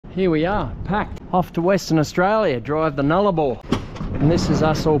here we are, packed. Off to Western Australia, drive the Nullarbor. And this is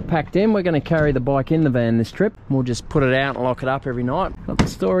us all packed in. We're going to carry the bike in the van this trip. We'll just put it out and lock it up every night. Got the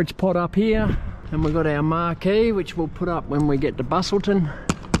storage pod up here. And we've got our marquee, which we'll put up when we get to Busselton.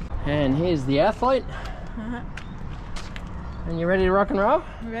 And here's the Athlete. And you ready to rock and roll?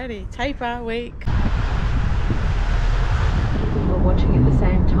 Ready. Taper week. We're watching at the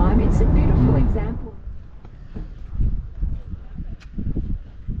same time. It's a beautiful example.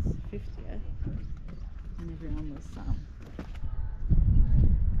 50, eh? And everyone was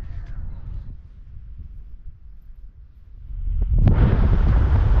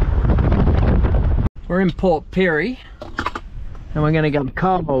We're in Port Pirie. And we're going to go to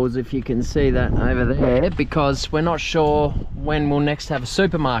Coles, if you can see that over there, because we're not sure when we'll next have a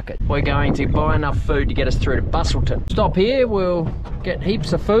supermarket. We're going to buy enough food to get us through to Busselton. Stop here, we'll get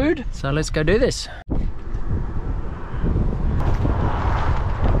heaps of food. So let's go do this.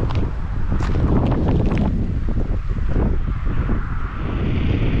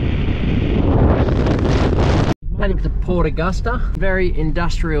 Made it to Port Augusta, very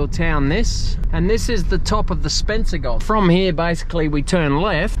industrial town this, and this is the top of the Spencer Gulf. From here basically we turn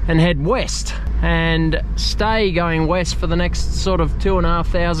left and head west and stay going west for the next sort of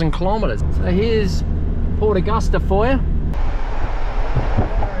 2,500 kilometres. So here's Port Augusta for you.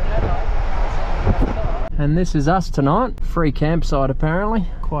 And this is us tonight, free campsite apparently.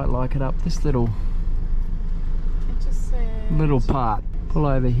 Quite like it up this little part. Pull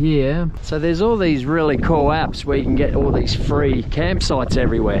over here. So there's all these really cool apps where you can get all these free campsites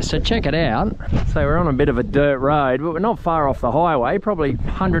everywhere. So check it out. So we're on a bit of a dirt road, but we're not far off the highway, probably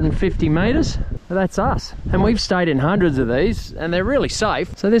 150 metres. But that's us. And we've stayed in hundreds of these and they're really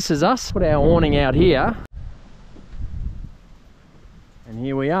safe. So this is us. Put our awning out here. And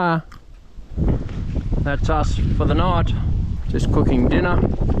here we are. That's us for the night. Just cooking dinner.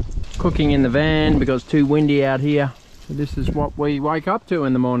 Cooking in the van because it's too windy out here. This is what we wake up to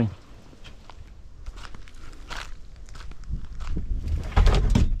in the morning.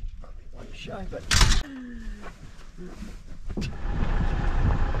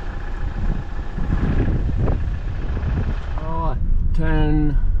 Alright,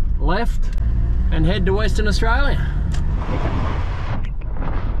 turn left and head to Western Australia.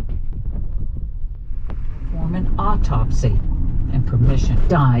 Perform an autopsy and permission.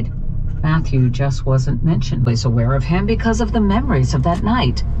 Died. Matthew just wasn't mentioned. He's aware of him because of the memories of that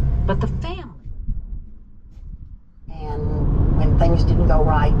night. But the family. And when things didn't go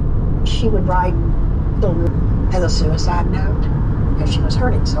right, she would write as a suicide note because she was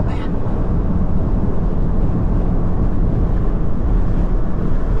hurting so bad.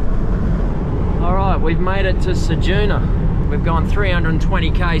 All right, we've made it to Ceduna. We've gone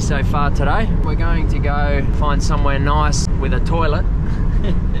 320k so far today. We're going to go find somewhere nice with a toilet.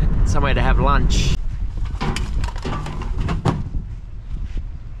 Somewhere to have lunch.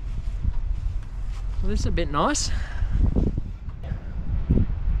 Well, this is a bit nice.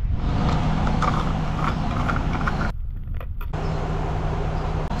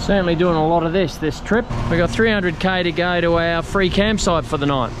 Certainly doing a lot of this trip. We've got 300k to go to our free campsite for the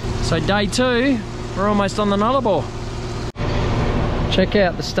night. So day 2, we're almost on the Nullarbor. Check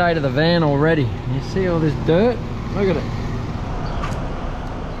out the state of the van already. You see all this dirt? Look at it.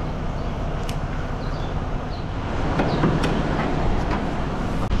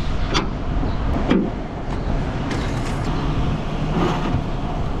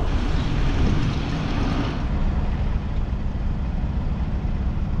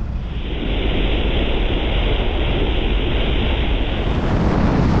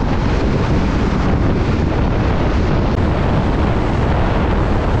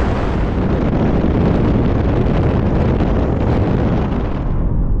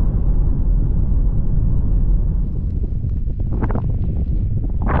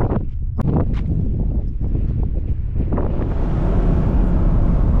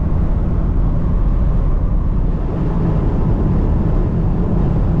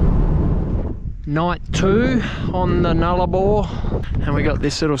 Night 2 on the Nullarbor, and we got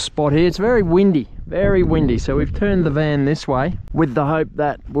this little spot here. It's very windy, so we've turned the van this way with the hope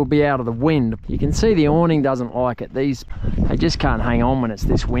that we'll be out of the wind. You can see the awning doesn't like it. They just can't hang on when it's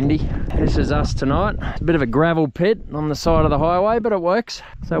this windy. This is us tonight. It's a bit of a gravel pit on the side of the highway, but it works.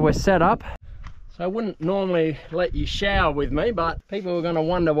 So we're set up. So I wouldn't normally let you shower with me, but people are going to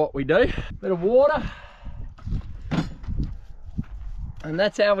wonder what we do. Bit of water. And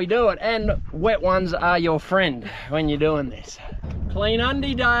that's how we do it. And wet ones are your friend when you're doing this. Clean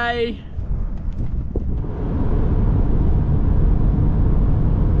undie day.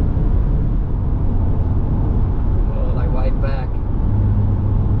 Oh, they wave back.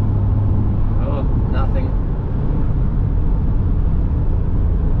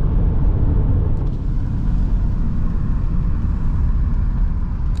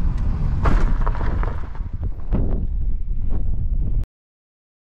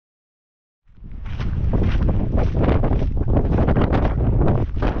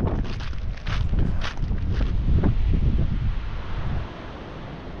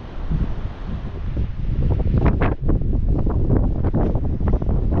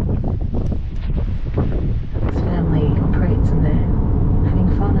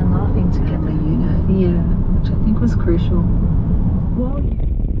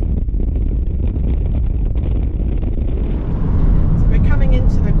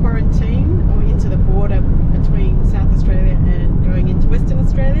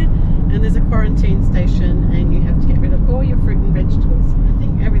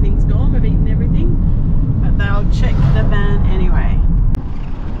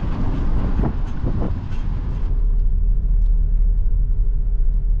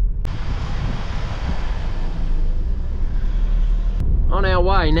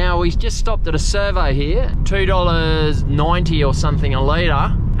 Okay, now we just stopped at a servo here, $2.90 or something a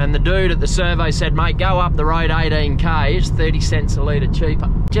litre, and the dude at the servo said, mate, go up the road 18 k's, 30 cents a litre cheaper.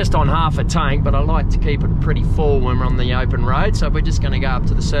 Just on half a tank, but I like to keep it pretty full when we're on the open road, so we're just going to go up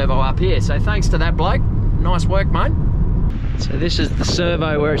to the servo up here. So thanks to that bloke, nice work, mate. So this is the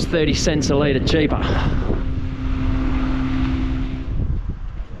servo where it's 30 cents a litre cheaper.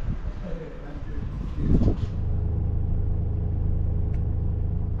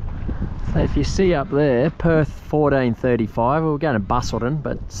 So if you see up there, Perth 1435, we're going to Busselton,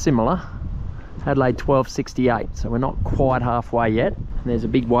 but similar. Adelaide 1268, so we're not quite halfway yet. And there's a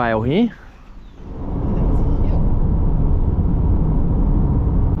big whale here.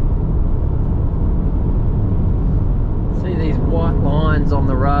 See these white lines on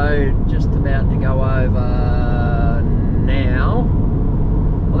the road, just about to go over now.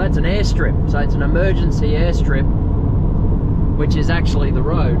 Well, that's an airstrip, so it's an emergency airstrip, which is actually the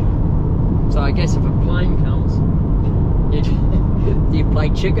road. So I guess if a plane comes, do you play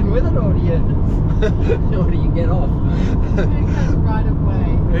chicken with it, or do you get off? Who has right of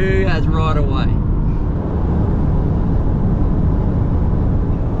way? Who has right of way?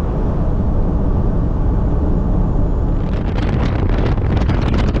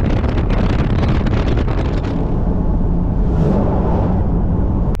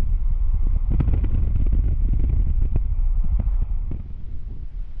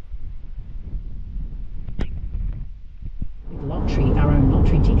 Our own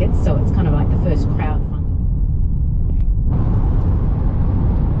lottery tickets, so it's kind of like the first crowdfunding.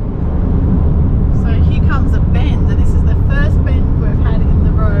 So here comes a bend, and this is the first bend we've had in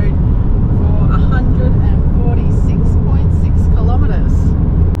the road for 146.6 kilometres.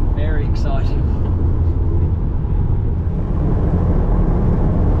 Very exciting.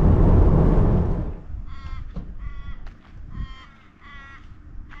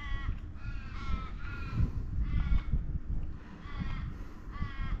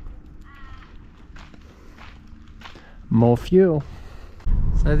 More fuel.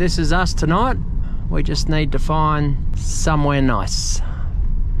 So this is us tonight. We just need to find somewhere nice.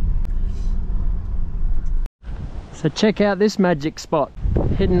 So check out this magic spot.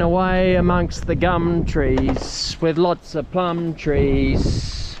 Hidden away amongst the gum trees with lots of plum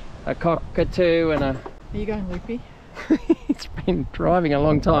trees, a cockatoo and a... Are you going loopy? It's been driving a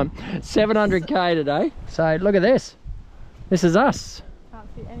long time. 700k today. So look at this. This is us. Can't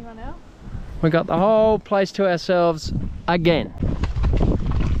see anyone else. We got the whole place to ourselves again.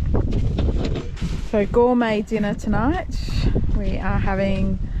 So gourmet dinner tonight. We are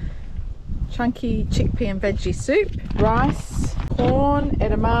having chunky chickpea and veggie soup, rice, corn,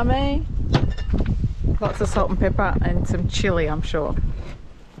 edamame, lots of salt and pepper, and some chilli, I'm sure.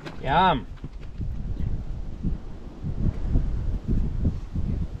 Yum.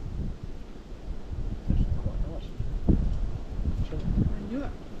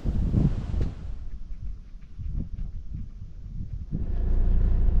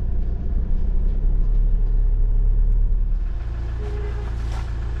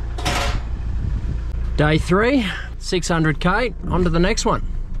 Day 3, 600k, on to the next one.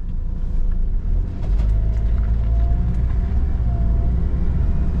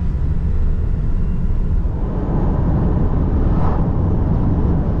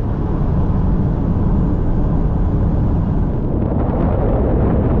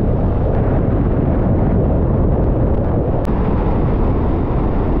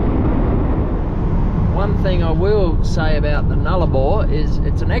 One thing I will say about the Nullarbor is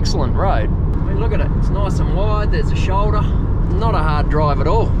it's an excellent road. I mean, look at it, it's nice and wide, there's a shoulder, not a hard drive at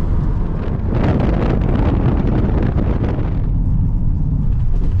all.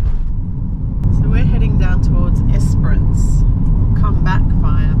 So we're heading down towards Esperance. We'll come back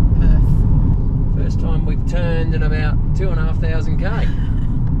via Perth. First time we've turned in about 2,500k.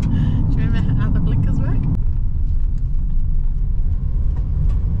 Do you remember how the blinkers work?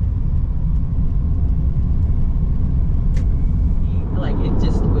 Like, it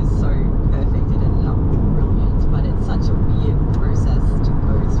just was so perfect. It ended up brilliant, but it's such a weird process to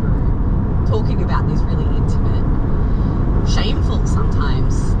go through, talking about these really intimate, shameful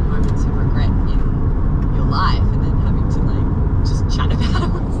sometimes moments of regret in your life, and then having to like just chat about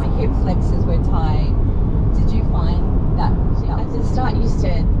it. My hip flexors were tight. Did you find that at the start you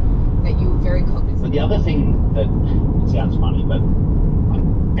said that you were very cognizant? But the other thing that, it sounds funny, but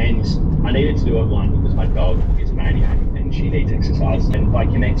I needed to do it, one, because my dog is a maniac and she needs exercise. And by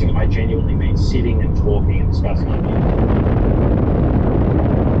connecting, I genuinely mean sitting and talking and discussing it.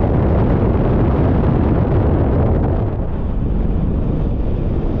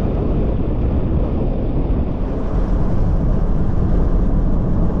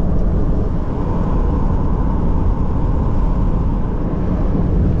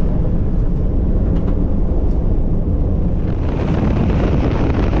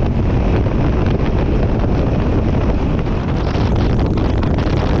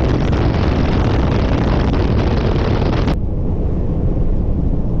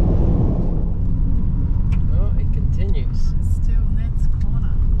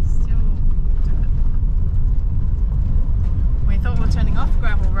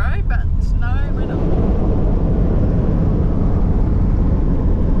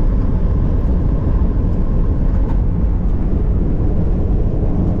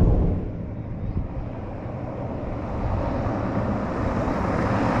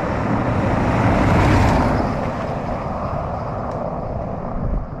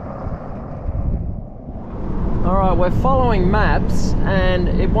 Right, we're following maps and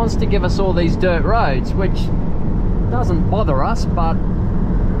it wants to give us all these dirt roads, which doesn't bother us, but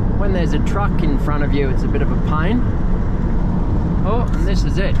when there's a truck in front of you, it's a bit of a pain. Oh, and this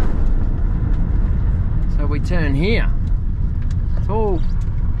is it. So we turn here. It's all,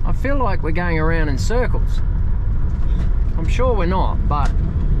 I feel like we're going around in circles. I'm sure we're not, but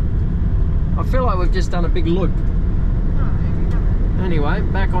I feel like we've just done a big loop. Anyway,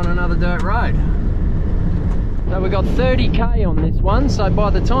 back on another dirt road. So we've got 30k on this one, so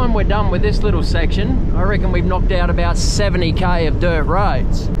by the time we're done with this little section, I reckon we've knocked out about 70k of dirt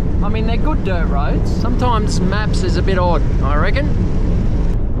roads. I mean, they're good dirt roads. Sometimes maps is a bit odd, I reckon.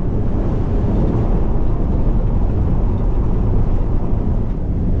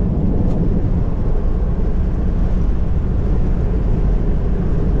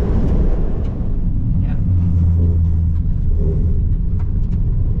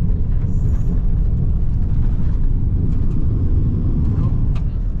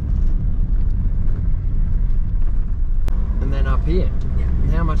 Here. Yeah.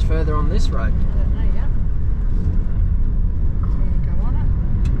 How much further on this road? I don't know yet. So you go on it.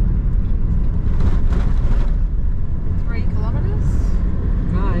 3 kilometres.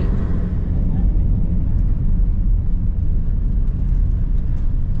 Okay.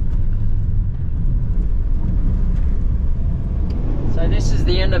 So this is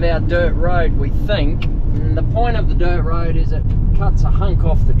the end of our dirt road, we think. And the point of the dirt road is it cuts a hunk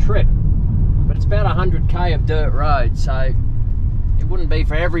off the trip. But it's about 100k of dirt road, so it wouldn't be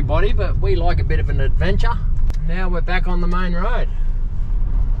for everybody, but we like a bit of an adventure. Now we're back on the main road.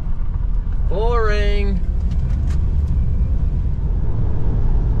 Boring.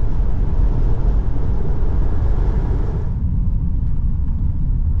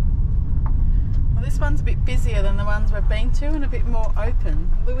 Well, this one's a bit busier than the ones we've been to and a bit more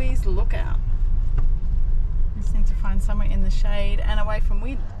open. Louise Lookout. Just need to find somewhere in the shade and away from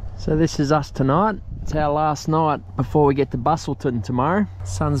wind. So this is us tonight. It's our last night before we get to Busselton tomorrow.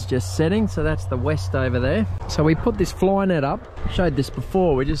 Sun's just setting, so that's the west over there. So we put this fly net up. Showed this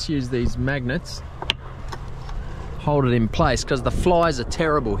before, we just use these magnets. Hold it in place because the flies are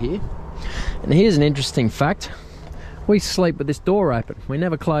terrible here. And here's an interesting fact. We sleep with this door open. We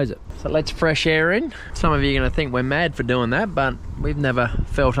never close it. So it lets fresh air in. Some of you are going to think we're mad for doing that, but we've never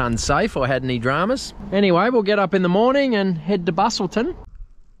felt unsafe or had any dramas. Anyway, we'll get up in the morning and head to Busselton.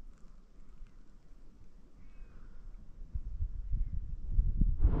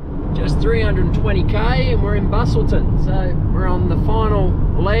 Just 320k and we're in Busselton. So we're on the final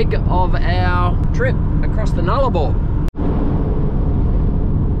leg of our trip across the Nullarbor.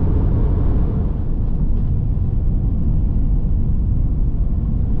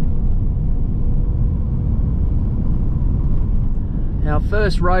 Our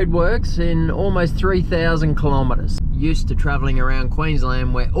first roadworks in almost 3,000 kilometres. Used to travelling around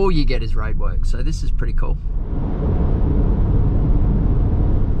Queensland where all you get is roadworks, so this is pretty cool.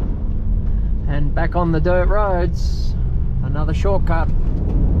 And back on the dirt roads, another shortcut.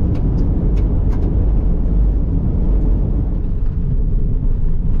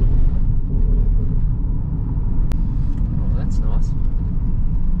 Oh, that's nice.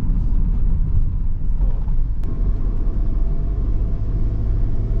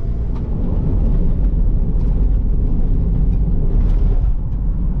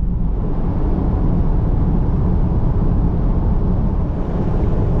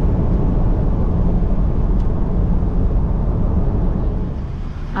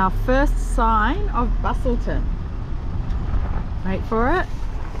 Our first sign of Busselton. Wait for it.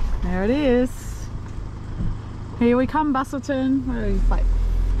 There it is. Here we come, Busselton. We're like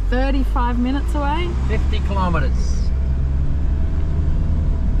 35 minutes away. 50 kilometres.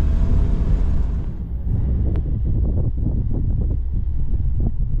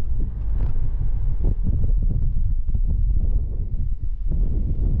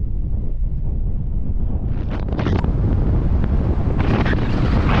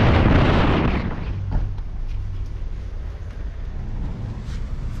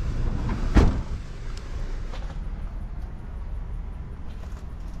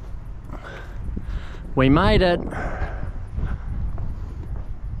 We made it.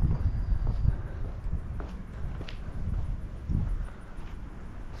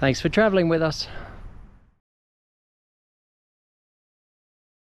 Thanks for travelling with us.